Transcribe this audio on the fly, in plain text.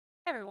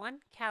Everyone,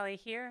 Callie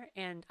here,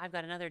 and I've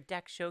got another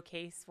deck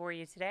showcase for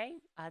you today.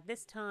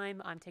 This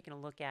time I'm taking a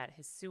look at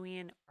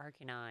Hisuian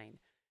Arcanine.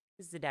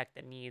 This is a deck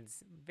that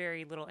needs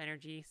very little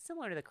energy,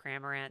 similar to the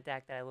Cramorant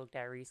deck that I looked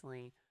at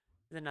recently.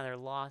 This is another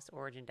Lost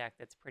Origin deck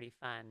that's pretty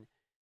fun.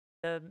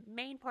 The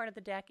main part of the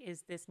deck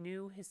is this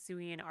new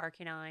Hisuian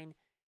Arcanine.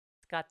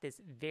 It's got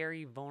this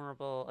very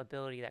vulnerable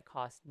ability that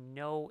costs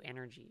no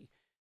energy.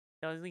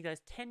 It only does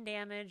 10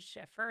 damage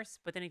at first,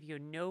 but then if you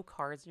have no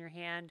cards in your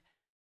hand,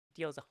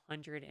 deals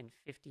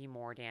 150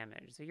 more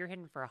damage. So you're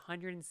hitting for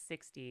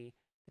 160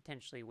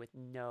 potentially with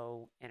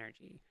no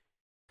energy.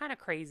 Kind of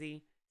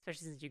crazy,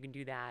 especially since you can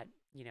do that,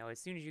 as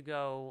soon as you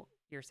go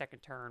your second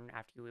turn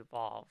after you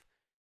evolve.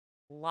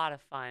 A lot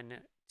of fun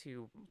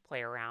to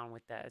play around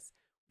with this.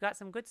 We've got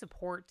some good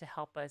support to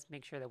help us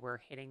make sure that we're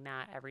hitting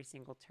that every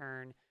single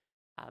turn.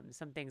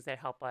 Some things that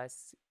help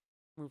us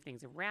move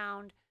things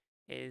around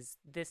is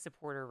this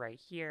supporter right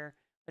here.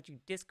 Let you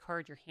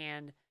discard your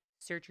hand,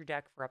 search your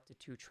deck for up to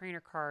 2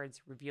 trainer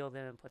cards, reveal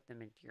them, and put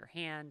them into your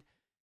hand.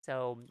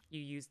 So you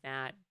use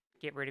that,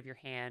 get rid of your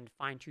hand,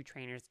 find 2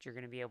 trainers that you're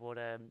going to be able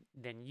to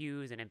then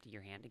use and empty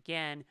your hand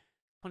again.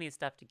 Plenty of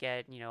stuff to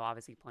get,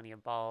 obviously plenty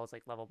of balls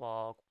like Level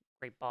Ball,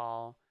 Great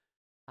Ball,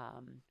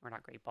 or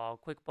not Great Ball,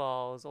 Quick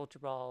Balls,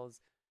 Ultra Balls,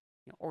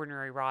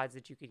 Ordinary Rods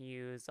that you can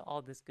use,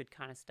 all this good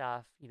kind of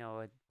stuff,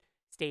 a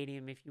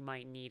stadium if you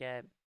might need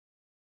it.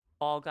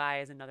 Ball Guy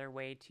is another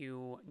way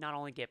to not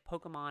only get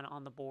Pokemon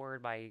on the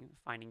board by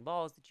finding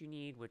balls that you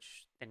need,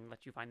 which then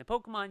lets you find the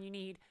Pokemon you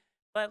need,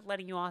 but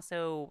letting you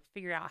also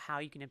figure out how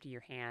you can empty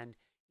your hand.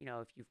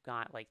 If you've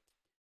got like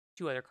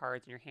 2 other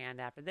cards in your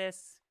hand after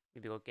this,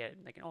 maybe we'll get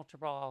like an Ultra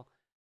Ball,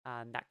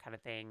 that kind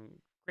of thing.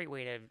 Great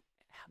way to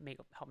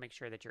help make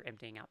sure that you're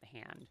emptying out the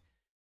hand.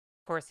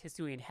 Of course,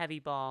 Hisuian Heavy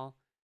Ball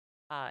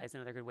is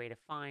another good way to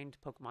find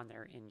Pokemon that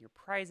are in your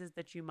prizes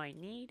that you might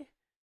need.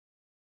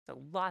 So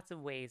lots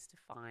of ways to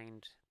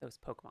find those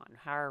Pokemon,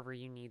 however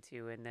you need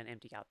to, and then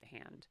empty out the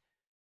hand.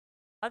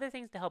 Other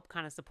things to help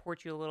kind of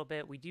support you a little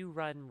bit, we do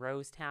run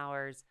Rose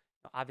Towers.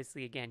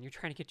 Obviously, again, you're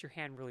trying to get your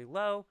hand really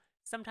low.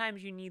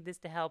 Sometimes you need this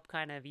to help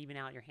kind of even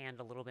out your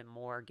hand a little bit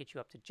more, get you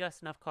up to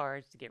just enough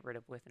cards to get rid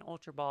of with an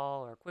Ultra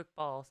Ball or a Quick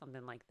Ball,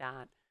 something like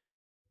that.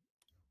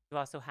 You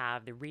also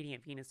have the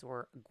Radiant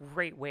Venusaur, a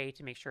great way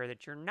to make sure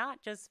that you're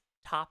not just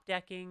top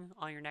decking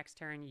on your next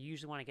turn. You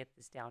usually want to get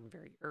this down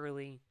very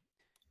early.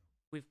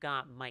 We've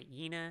got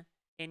Mightyena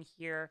in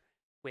here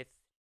with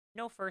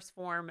no first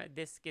form.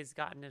 This gets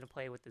gotten into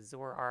play with the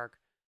Zoroark.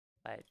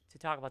 But to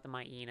talk about the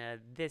Mightyena,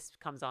 this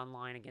comes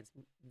online against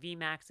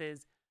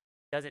VMAXs.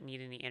 Doesn't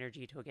need any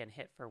energy to, again,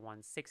 hit for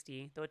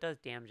 160, though it does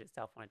damage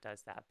itself when it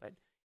does that. But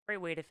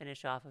great way to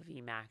finish off a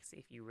VMAX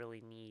if you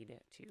really need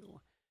to.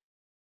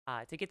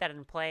 To get that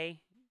in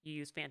play, you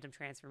use Phantom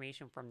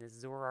Transformation from this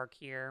Zoroark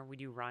here. We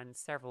do run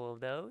several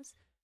of those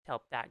to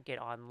help that get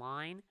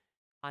online.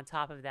 On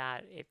top of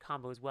that, it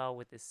combos well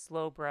with this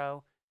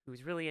Slowbro,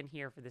 who's really in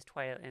here for this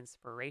Twilight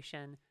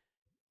Inspiration.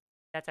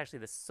 That's actually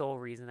the sole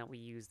reason that we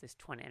use this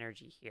Twin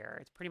Energy here.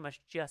 It's pretty much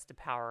just to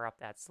power up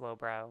that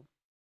Slowbro.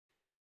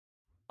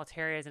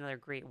 Altaria is another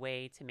great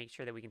way to make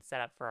sure that we can set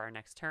up for our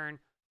next turn.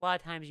 A lot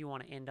of times you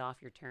want to end off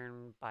your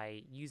turn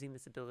by using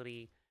this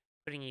ability,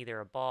 putting either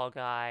a Ball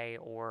Guy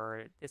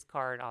or this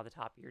card on the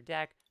top of your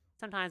deck.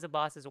 Sometimes a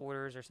boss's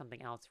orders or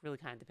something else. Really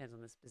kind of depends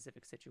on the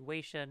specific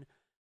situation.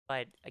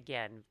 But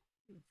again,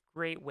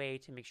 great way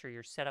to make sure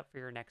you're set up for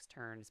your next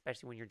turn,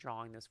 especially when you're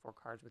drawing those 4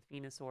 cards with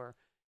Venusaur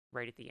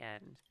right at the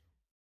end.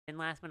 And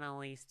last but not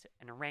least,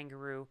 an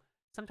Oranguru.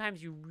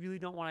 Sometimes you really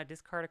don't want to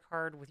discard a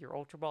card with your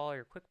Ultra Ball or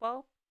your Quick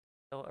Ball.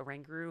 So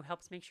Oranguru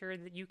helps make sure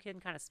that you can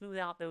kind of smooth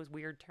out those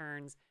weird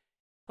turns,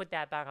 put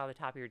that back on the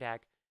top of your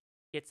deck,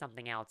 get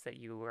something else that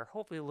you are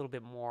hopefully a little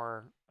bit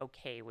more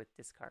okay with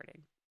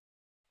discarding.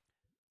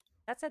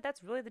 That said,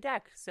 that's really the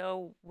deck.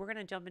 So we're going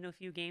to jump into a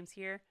few games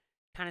here,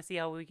 kind of see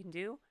how we can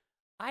do.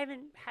 I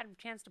haven't had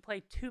a chance to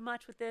play too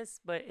much with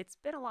this, but it's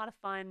been a lot of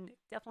fun.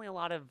 Definitely a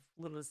lot of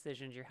little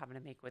decisions you're having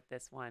to make with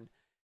this one.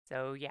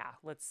 So yeah,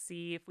 let's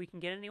see if we can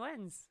get any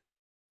wins.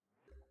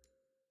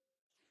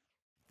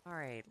 All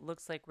right,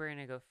 looks like we're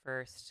gonna go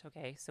first.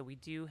 Okay, so we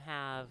do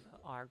have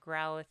our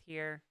Growlithe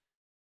here.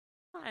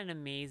 Not an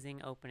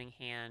amazing opening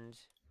hand.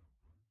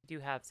 We do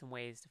have some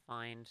ways to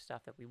find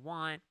stuff that we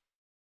want.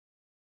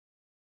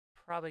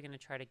 Probably gonna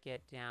try to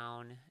get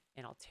down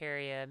an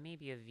Altaria,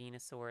 maybe a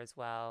Venusaur as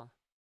well.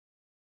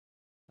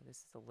 This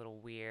is a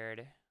little weird.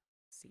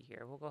 Let's see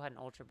here. We'll go ahead and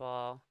Ultra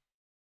Ball.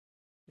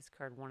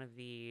 Discard one of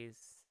these.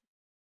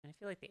 And I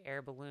feel like the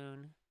Air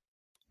Balloon.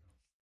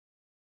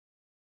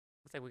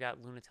 Looks like we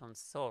got Lunatone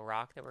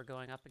Zoroark that we're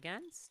going up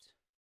against.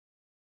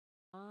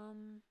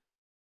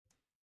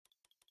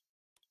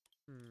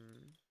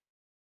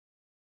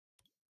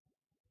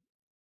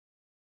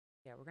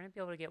 Yeah, we're going to be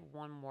able to get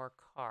one more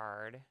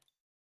card.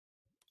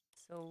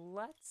 So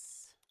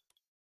let's...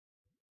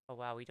 Oh,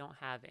 wow, we don't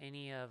have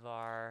any of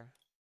our...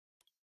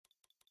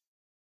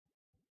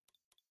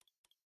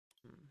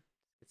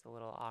 It's a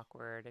little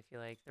awkward. I feel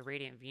like the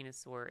Radiant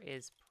Venusaur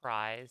is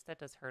prized. That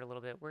does hurt a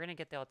little bit. We're going to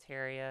get the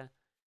Altaria.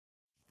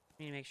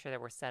 We need to make sure that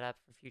we're set up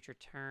for future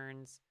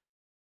turns.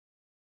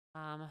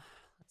 Let's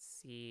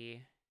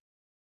see.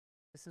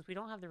 Since we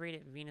don't have the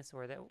Radiant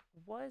Venusaur, that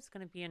was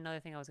going to be another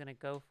thing I was going to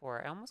go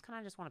for. I almost kind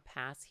of just want to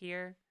pass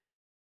here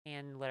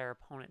and let our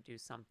opponent do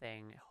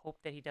something. Hope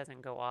that he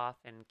doesn't go off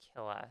and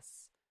kill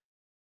us.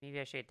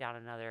 Maybe I should get down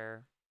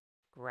another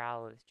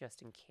Growlithe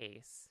just in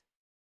case.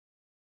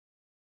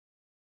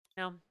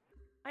 No,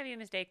 might be a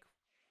mistake.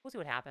 We'll see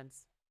what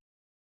happens.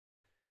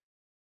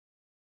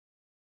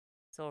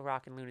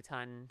 Zoroark and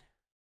Lunatone,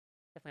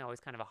 definitely always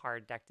kind of a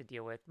hard deck to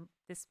deal with.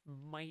 This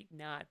might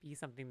not be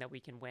something that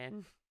we can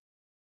win.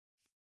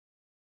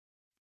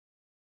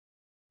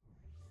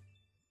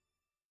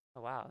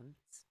 Oh wow,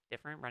 it's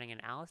different running an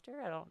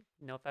Alistair? I don't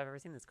know if I've ever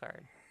seen this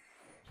card.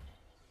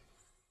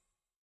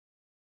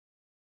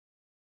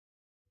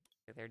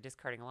 They're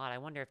discarding a lot. I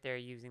wonder if they're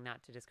using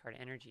that to discard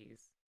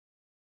energies.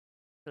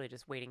 Really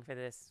just waiting for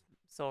this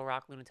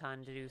Zoroark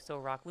Lunatone to do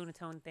Zoroark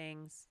Lunatone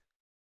things.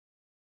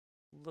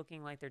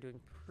 Looking like they're doing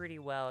pretty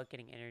well at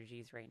getting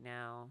energies right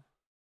now.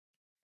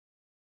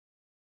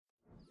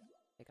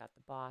 They got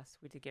the boss.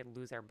 We did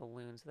lose our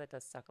balloon, so that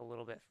does suck a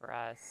little bit for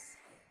us.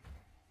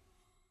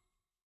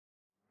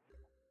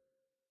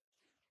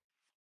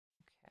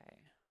 Okay.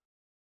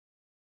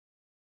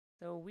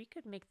 So we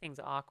could make things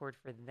awkward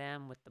for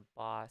them with the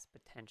boss,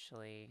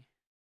 potentially.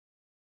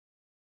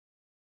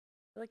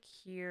 I feel like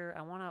here,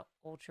 I want to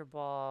Ultra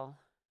Ball.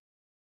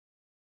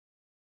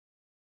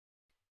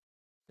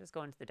 Just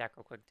go into the deck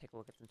real quick and take a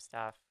look at some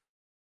stuff.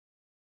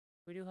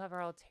 We do have our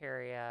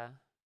Altaria.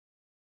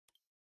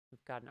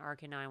 We've got an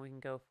Arcanine we can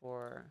go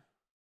for.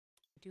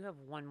 We do have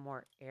one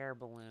more Air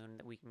Balloon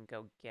that we can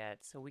go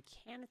get, so we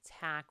can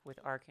attack with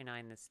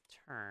Arcanine this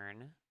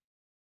turn.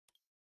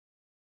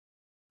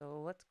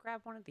 So let's grab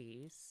one of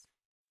these.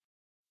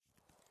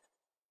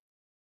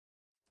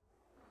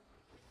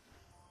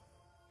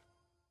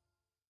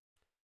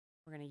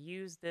 We're going to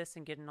use this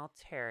and get an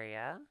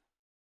Altaria.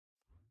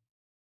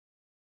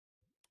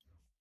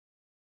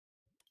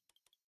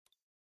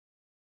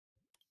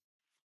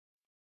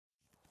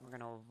 We're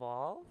going to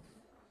evolve.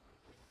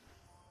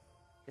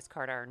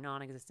 Discard our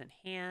non-existent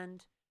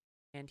hand.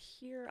 And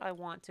here I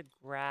want to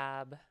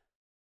grab...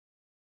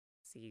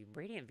 Let's see,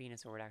 Radiant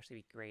Venusaur would actually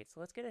be great.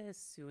 So let's get a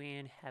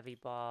Hisuian Heavy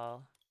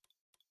Ball.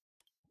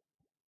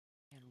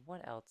 And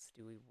what else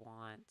do we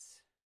want?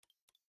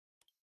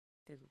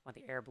 We want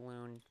the Air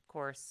Balloon, of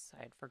course.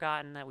 I had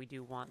forgotten that we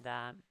do want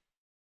that.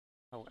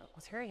 Oh,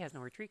 Altaria has no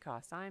retreat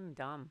cost. I'm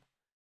dumb.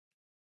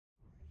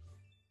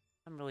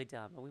 I'm really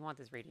dumb, but we want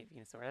this Radiant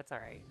Venusaur. That's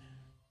alright.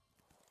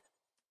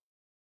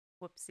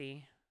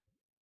 Whoopsie.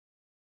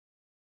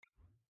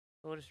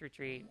 We'll just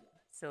retreat.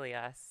 Silly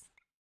us.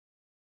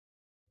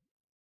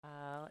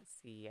 Let's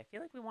see. I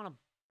feel like we want a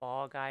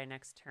Ball Guy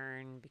next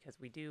turn because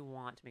we do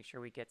want to make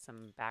sure we get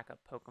some backup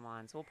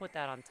Pokemon. So we'll put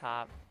that on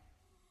top.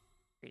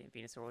 Radiant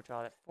Venusaur will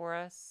draw that for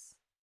us.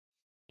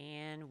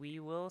 And we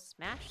will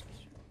smash.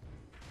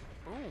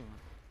 Boom.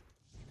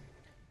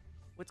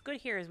 What's good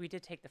here is we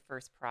did take the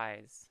first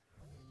prize.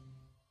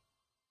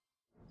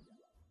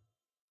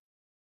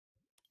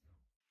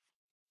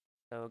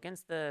 So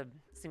against the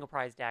single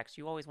prize decks,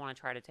 you always want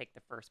to try to take the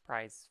first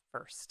prize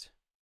first.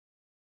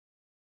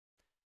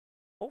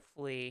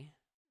 Hopefully,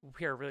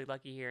 we're really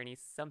lucky here and he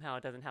somehow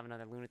doesn't have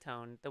another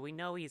Lunatone, though we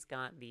know he's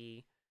got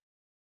the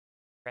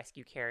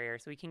rescue carrier,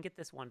 so we can get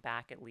this one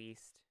back at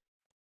least.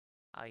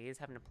 He is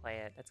having to play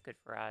it. That's good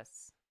for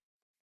us.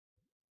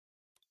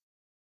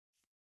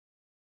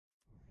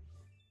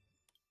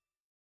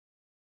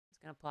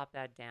 Just gonna plop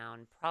that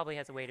down. Probably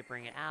has a way to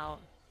bring it out.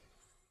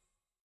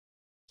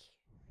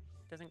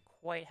 Doesn't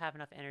quite have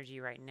enough energy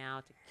right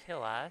now to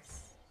kill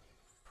us.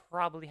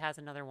 Probably has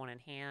another one in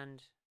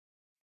hand.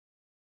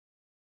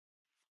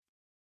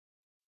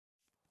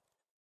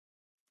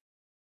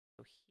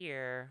 So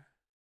here,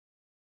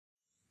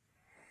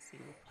 let's see,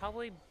 we'll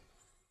probably...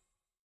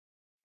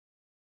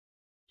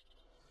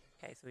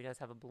 Okay, so he does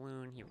have a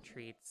balloon. He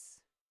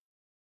retreats.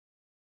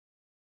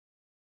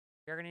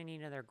 We're going to need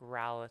another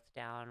Growlithe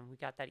down. We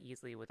got that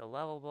easily with a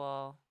Level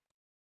Ball.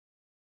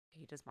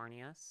 Okay, he does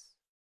Marnius.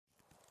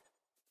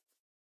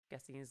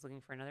 Guessing he's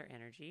looking for another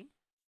energy.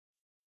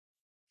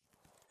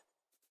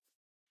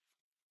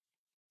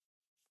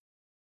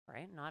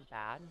 Right, not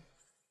bad.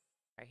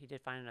 Alright, he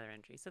did find another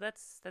energy, so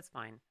that's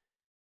fine.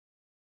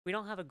 We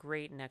don't have a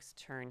great next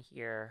turn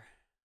here.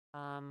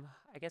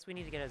 I guess we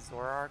need to get a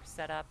Zoroark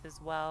set up as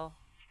well.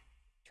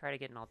 Try to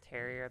get an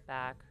Altaria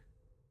back.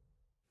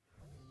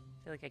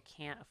 I feel like I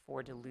can't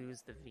afford to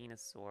lose the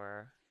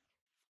Venusaur.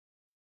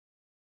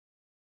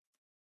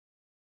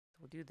 So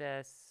we'll do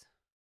this.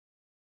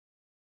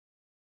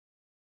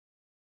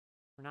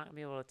 We're not going to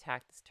be able to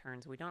attack this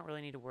turn, so we don't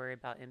really need to worry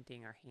about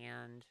emptying our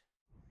hand.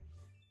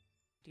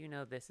 Do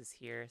know this is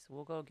here, so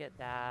we'll go get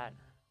that.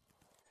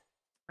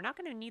 We're not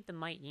going to need the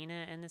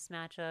Mightyena in this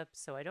matchup,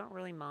 so I don't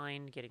really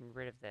mind getting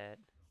rid of it.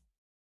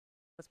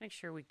 Let's make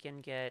sure we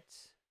can get...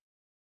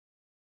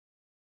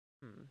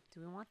 do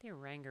we want the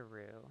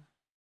Oranguru?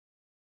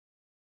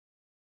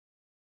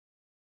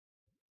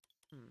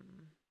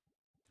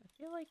 I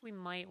feel like we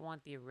might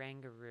want the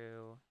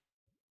Oranguru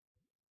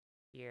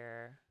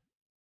here.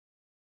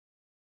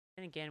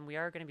 And again, we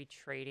are going to be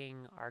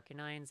trading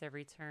Arcanines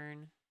every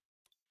turn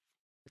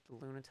with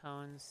the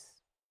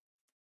Lunatones.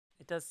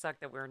 It does suck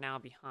that we're now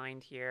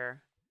behind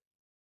here.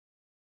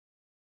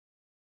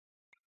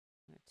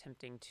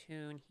 Tempting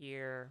Tune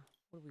here.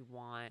 What do we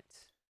want?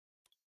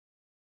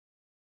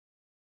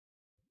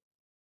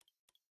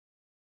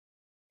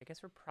 I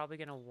guess we're probably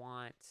going to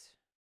want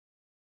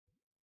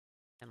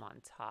them on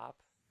top.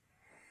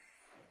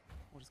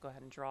 We'll just go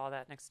ahead and draw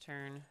that next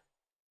turn.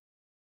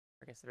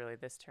 Or I guess really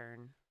this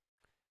turn.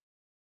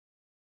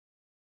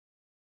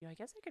 You know, I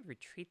guess I could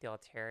retreat the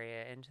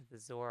Altaria into the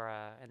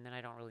Zora, and then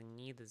I don't really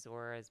need the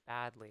Zora as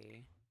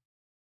badly.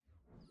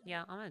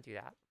 Yeah, I'm going to do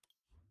that.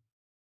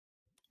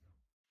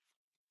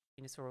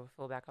 Venusaur will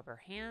fill back up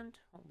our hand.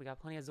 Oh, we got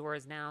plenty of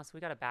Zoras now, so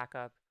we got a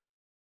backup.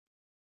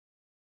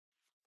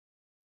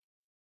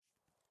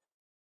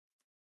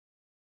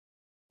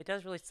 It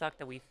does really suck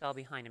that we fell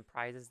behind in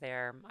prizes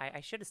there.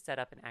 I should have set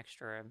up an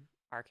extra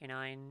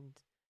Arcanine.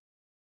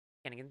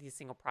 And again, these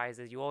single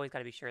prizes, you always got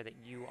to be sure that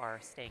you are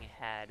staying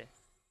ahead. At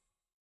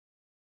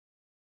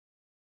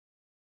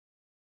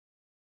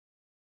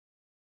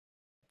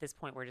this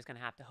point, we're just going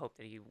to have to hope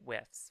that he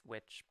whiffs,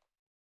 which,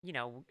 you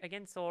know,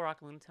 against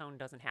Zoroark Lunatone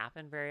doesn't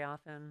happen very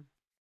often.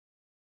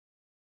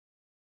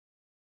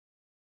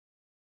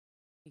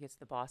 He gets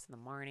the boss in the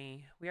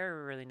Marnie. We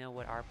already really know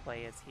what our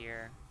play is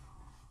here.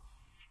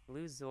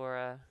 Lose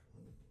Zora.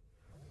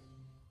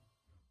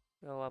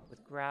 Go up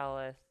with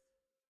Growlithe.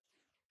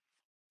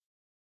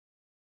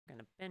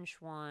 Gonna bench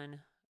one.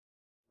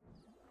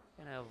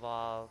 Gonna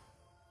evolve.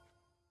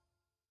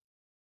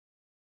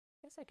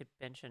 Guess I could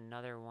bench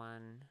another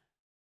one.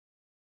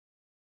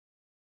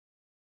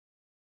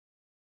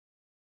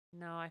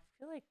 No, I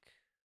feel like...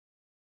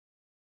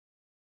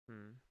 I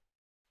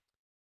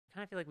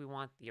kind of feel like we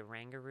want the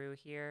Oranguru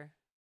here.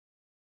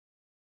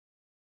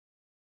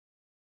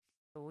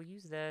 So we'll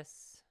use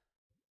this.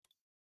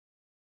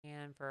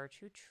 And for our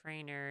two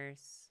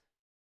trainers...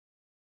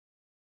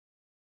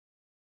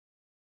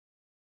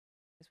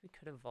 I guess we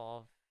could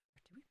evolve.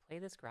 Did we play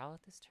this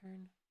Growlithe this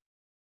turn?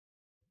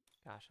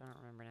 Gosh, I don't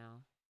remember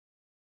now.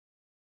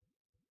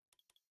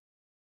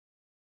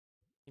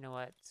 You know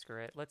what?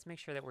 Screw it. Let's make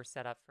sure that we're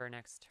set up for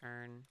next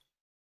turn.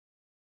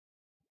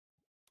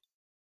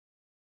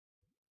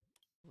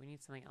 We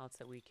need something else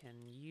that we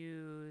can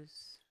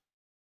use.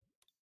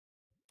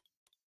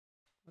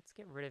 Let's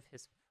get rid of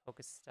his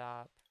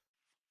Pokestop.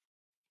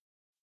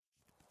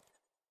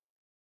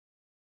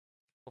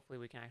 Hopefully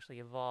we can actually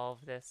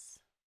evolve this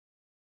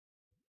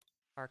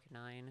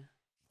Arcanine.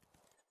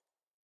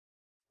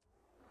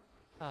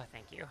 Oh,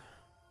 thank you.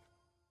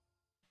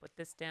 Put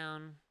this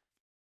down.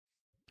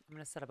 I'm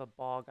going to set up a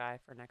Ball Guy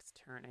for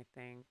next turn, I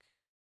think.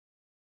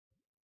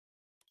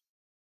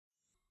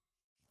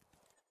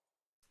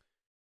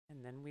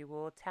 And then we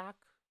will attack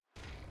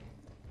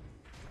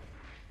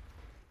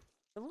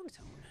the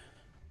Lunatone.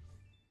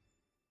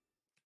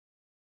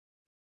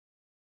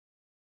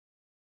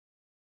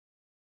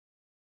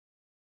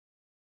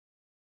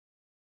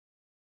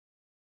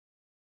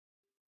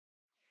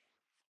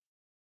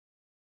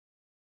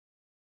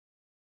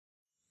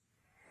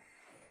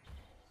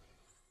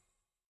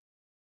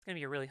 It's going to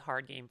be a really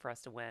hard game for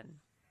us to win.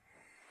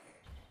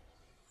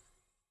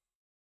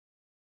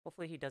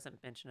 Hopefully he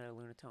doesn't bench another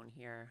Lunatone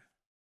here.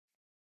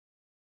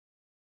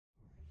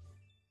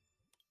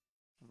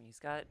 I mean, he's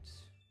got, as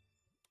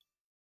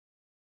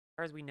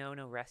far as we know,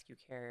 no rescue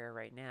carrier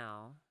right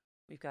now.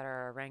 We've got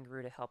our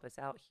Oranguru to help us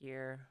out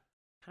here.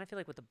 Kind of feel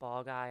like with the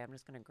Ball Guy, I'm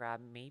just going to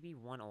grab maybe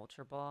one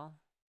Ultra Ball.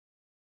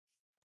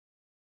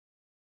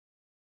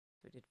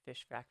 We did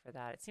fish back for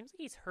that. It seems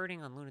like he's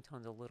hurting on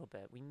Lunatones a little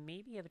bit. We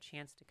maybe have a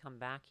chance to come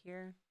back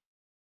here.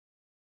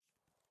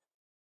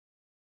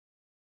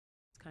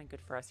 It's kind of good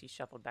for us. He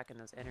shuffled back in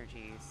those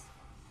energies.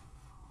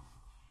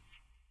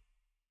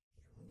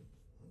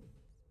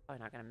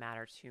 Probably not going to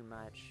matter too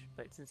much.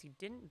 But since he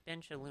didn't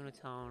bench a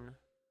Lunatone,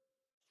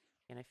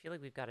 and I feel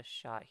like we've got a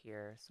shot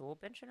here. So we'll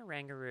bench an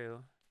Oranguru.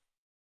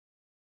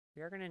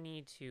 We are going to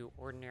need to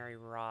Ordinary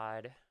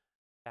Rod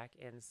back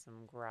in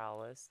some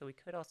Growlithe. So we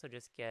could also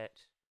just get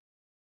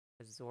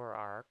the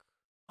Zoroark.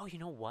 Oh, you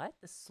know what?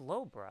 The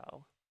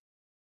Slowbro.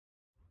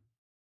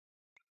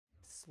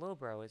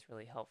 Slowbro is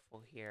really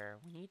helpful here.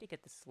 We need to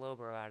get the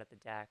Slowbro out of the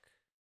deck.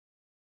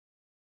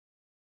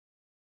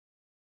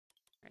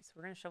 Alright, so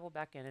we're going to shovel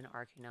back in an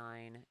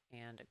Arcanine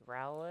and a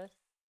Growlithe.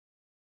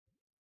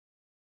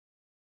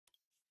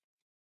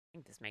 I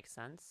think this makes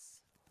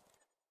sense.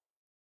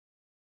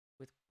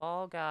 With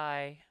Ball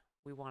Guy,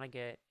 we want to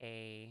get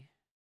a...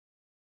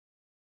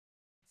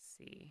 Let's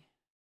see.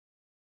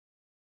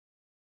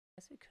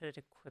 I guess we could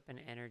equip an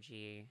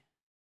energy.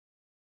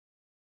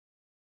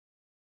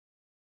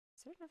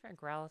 Is there enough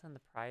Growlithe on the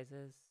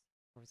prizes?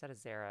 Or was that a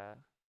Zera?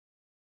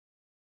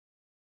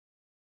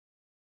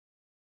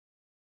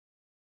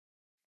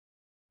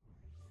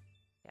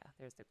 Yeah,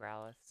 there's the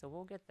Growlithe. So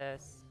we'll get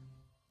this.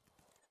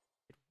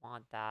 We'd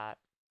want that.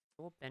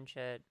 We'll bench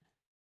it.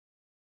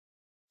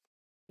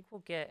 think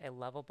we'll get a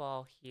Level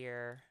Ball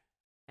here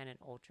and an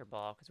Ultra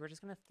Ball, because we're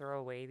just going to throw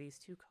away these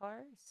 2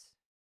 cards.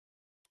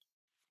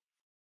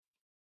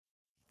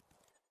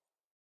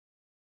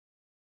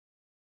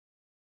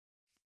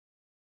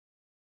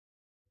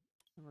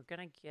 And we're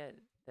going to get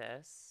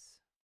this.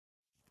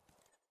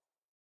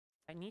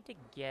 I need to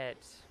get...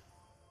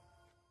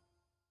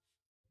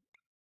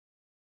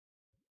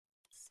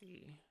 Let's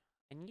see.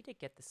 I need to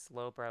get the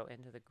Slowbro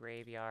into the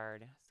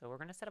graveyard. So we're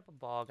going to set up a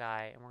Ball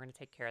Guy, and we're going to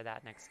take care of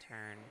that next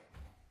turn.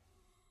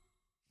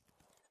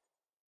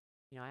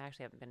 You know, I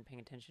actually haven't been paying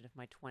attention if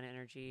my twin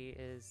energy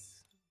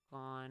is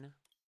gone.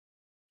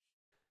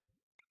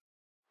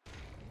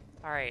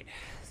 Alright,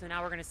 so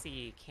now we're going to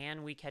see,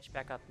 can we catch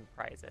back up in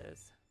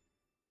prizes?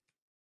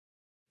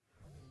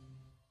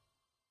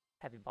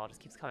 Heavy Ball just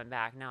keeps coming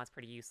back. Now it's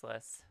pretty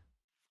useless.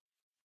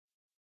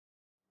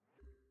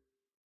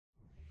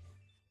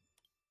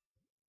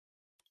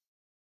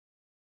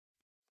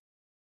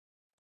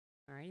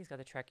 Alright, he's got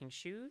the trekking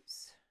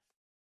shoes.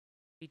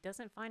 He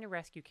doesn't find a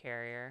rescue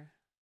carrier.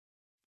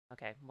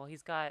 Okay, well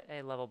he's got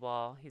a Level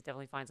Ball. He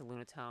definitely finds a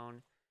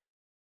Lunatone.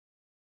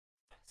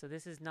 So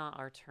this is not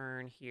our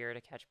turn here to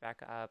catch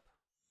back up.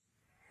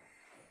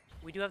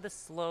 We do have the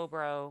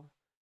Slowbro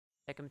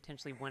that can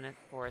potentially win it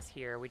for us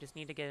here. We just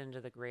need to get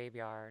into the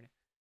graveyard.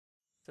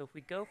 So if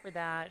we go for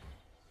that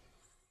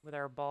with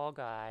our Ball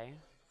Guy...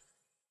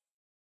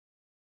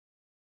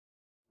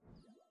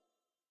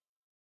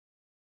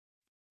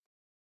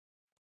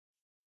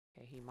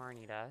 Okay, he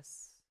Marnied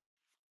us.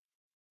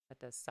 That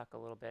does suck a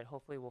little bit.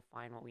 Hopefully we'll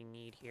find what we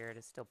need here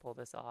to still pull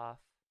this off.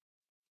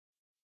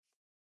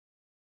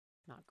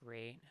 Not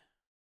great.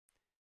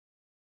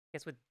 I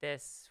guess with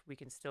this, we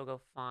can still go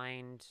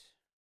find...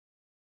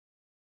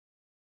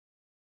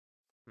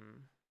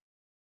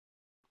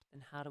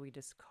 Then how do we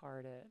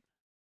discard it?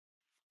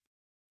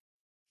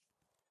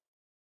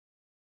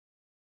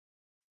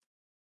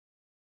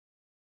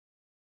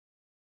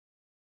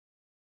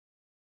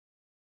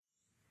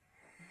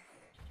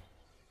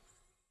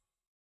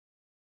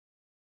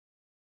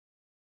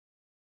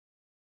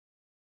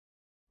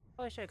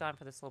 Probably should have gone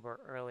for the Slowbro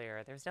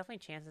earlier. There's definitely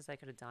chances I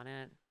could have done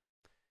it.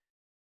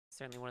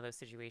 Certainly one of those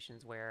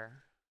situations where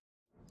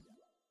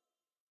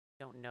you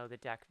don't know the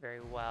deck very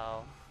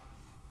well.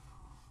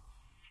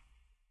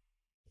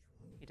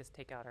 You just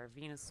take out our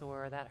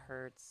Venusaur, that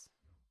hurts.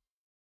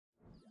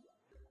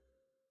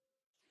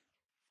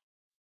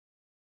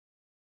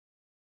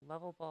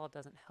 Level Ball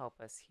doesn't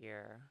help us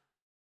here.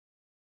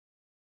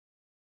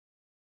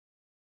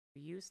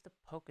 We use the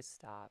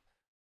Pokestop.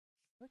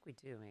 I feel like we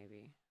do,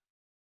 maybe.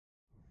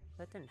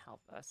 That didn't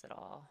help us at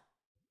all.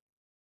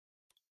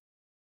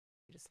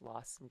 We just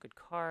lost some good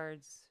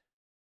cards.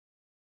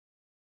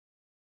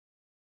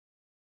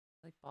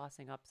 Like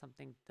bossing up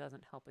something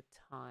doesn't help a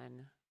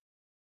ton.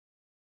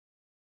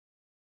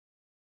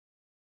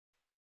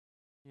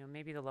 You know,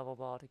 maybe the Level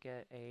Ball to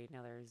get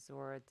another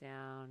Zora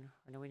down.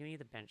 Or no, we need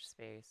the bench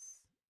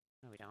space.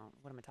 No, we don't.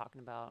 What am I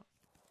talking about?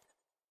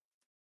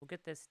 We'll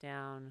get this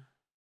down.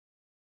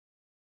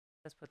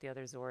 Let's put the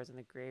other Zoras in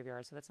the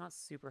graveyard, so that's not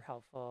super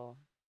helpful.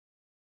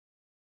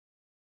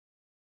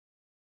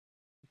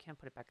 We can't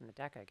put it back in the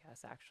deck, I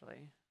guess,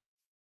 actually.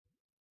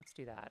 Let's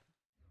do that.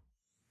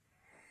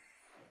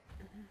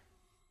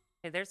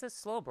 Okay, there's a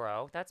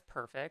Slowbro. That's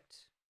perfect.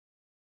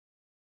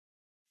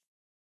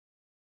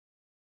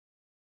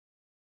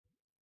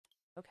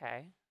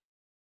 Okay.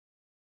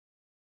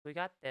 We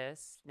got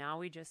this. Now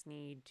we just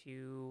need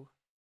to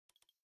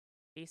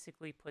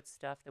basically put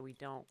stuff that we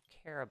don't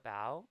care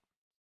about,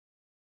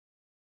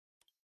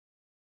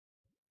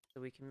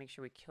 so we can make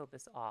sure we kill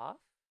this off.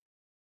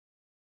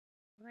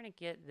 We're going to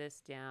get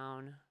this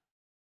down.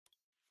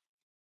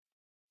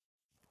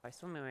 Oh, I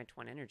still made my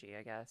twin energy,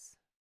 I guess.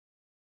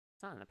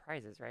 It's not in the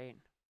prizes, right?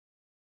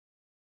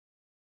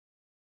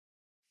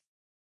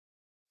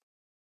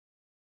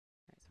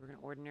 Alright, so we're going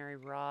to Ordinary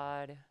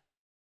Rod.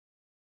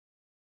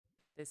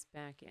 This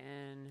back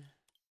in.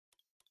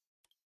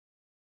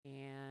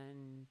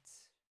 And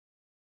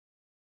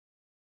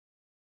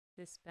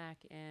this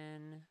back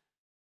in.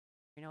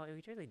 You know what,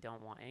 we really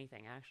don't want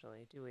anything,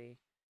 actually, do we?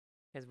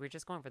 Because we're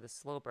just going for the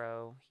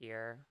Slowbro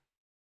here.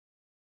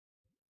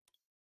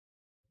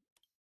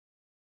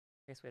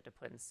 I guess we have to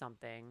put in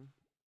something.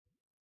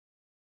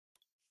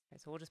 Okay,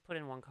 so we'll just put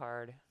in 1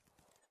 card.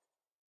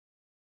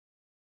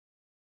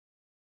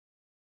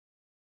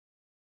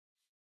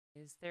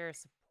 Is there a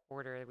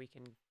supporter that we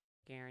can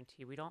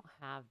guarantee? We don't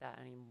have that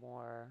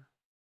anymore.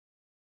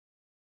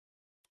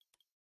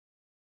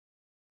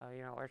 Oh,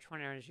 you know, our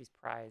 20 energy is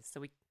prized, so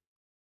we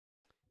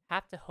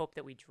have to hope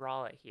that we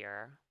draw it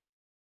here.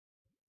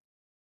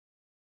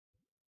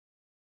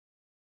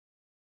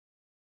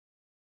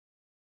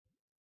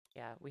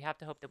 Yeah, we have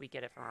to hope that we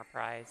get it from our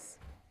prize.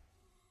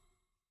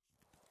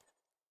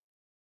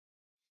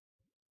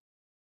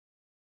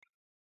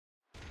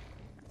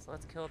 So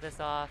let's kill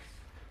this off.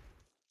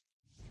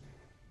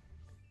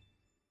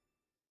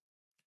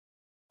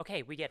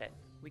 Okay, we get it.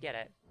 We get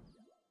it.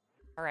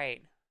 All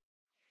right.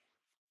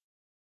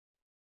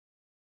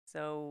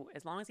 So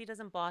as long as he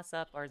doesn't boss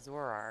up our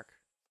Zoroark,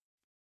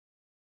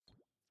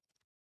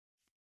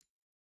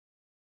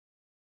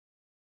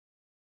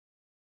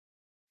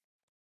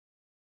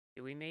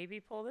 Do we maybe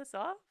pull this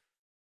off?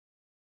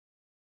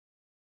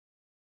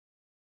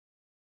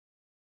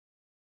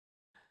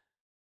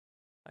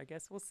 I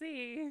guess we'll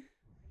see.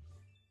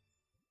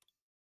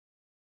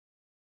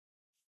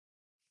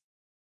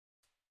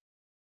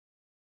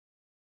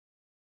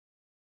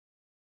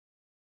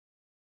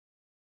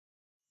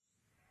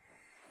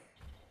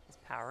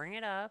 Just powering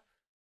it up.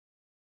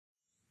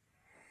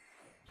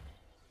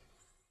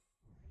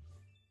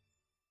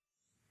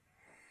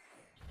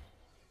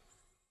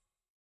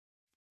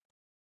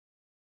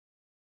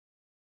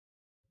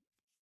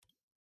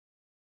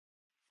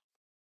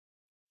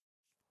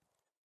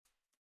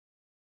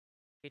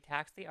 If he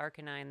attacks the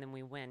Arcanine, then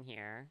we win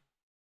here.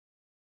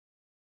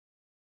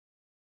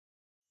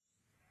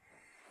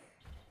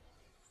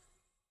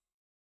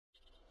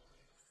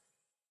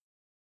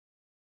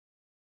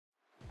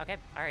 Okay,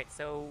 alright,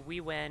 so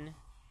we win.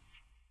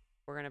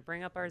 We're gonna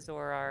bring up our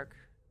Zoroark.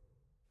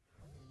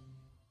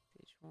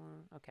 Stage 1.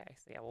 Okay,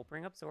 so yeah, we'll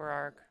bring up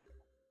Zoroark.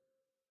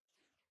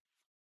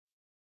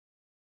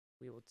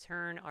 We will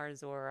turn our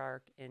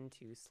Zoroark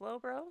into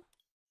Slowbro.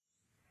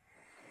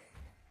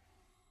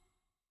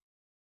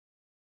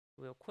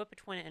 We'll equip a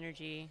Twin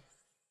Energy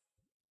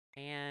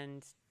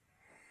and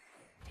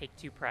take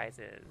 2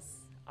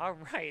 prizes.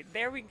 Alright,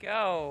 there we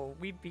go.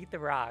 We beat the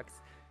rocks.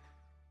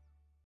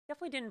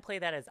 Definitely didn't play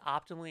that as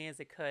optimally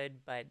as it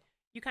could, but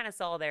you kind of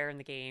saw there in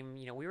the game,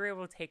 you know, we were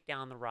able to take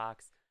down the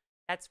rocks.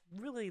 That's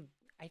really,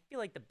 I feel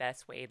like, the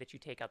best way that you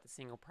take out the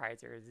single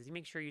prizers is you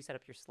make sure you set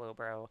up your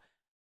Slowbro.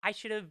 I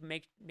should have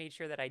made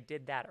sure that I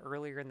did that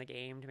earlier in the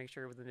game to make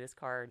sure it was in this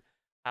card.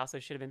 I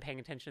also should have been paying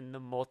attention the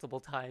multiple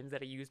times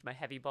that I used my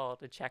heavy ball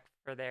to check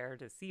for there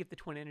to see if the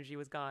Twin Energy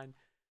was gone.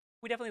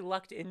 We definitely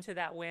lucked into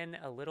that win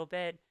a little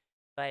bit,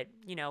 but,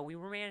 you know, we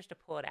managed to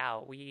pull it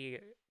out. We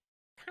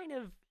kind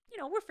of, you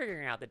know, we're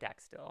figuring out the deck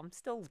still. I'm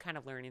still kind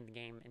of learning the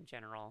game in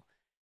general,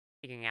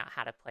 figuring out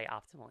how to play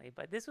optimally.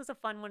 But this was a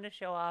fun one to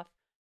show off.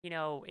 You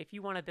know, if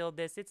you want to build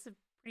this, it's a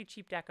pretty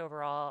cheap deck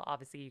overall.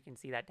 Obviously, you can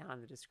see that down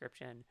in the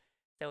description.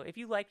 So if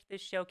you liked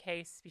this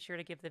showcase, be sure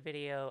to give the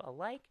video a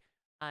like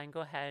and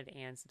go ahead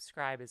and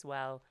subscribe as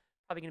well.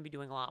 Probably going to be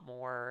doing a lot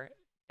more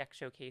deck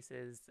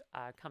showcases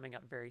coming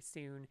up very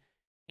soon.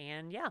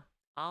 And yeah,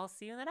 I'll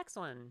see you in the next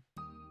one.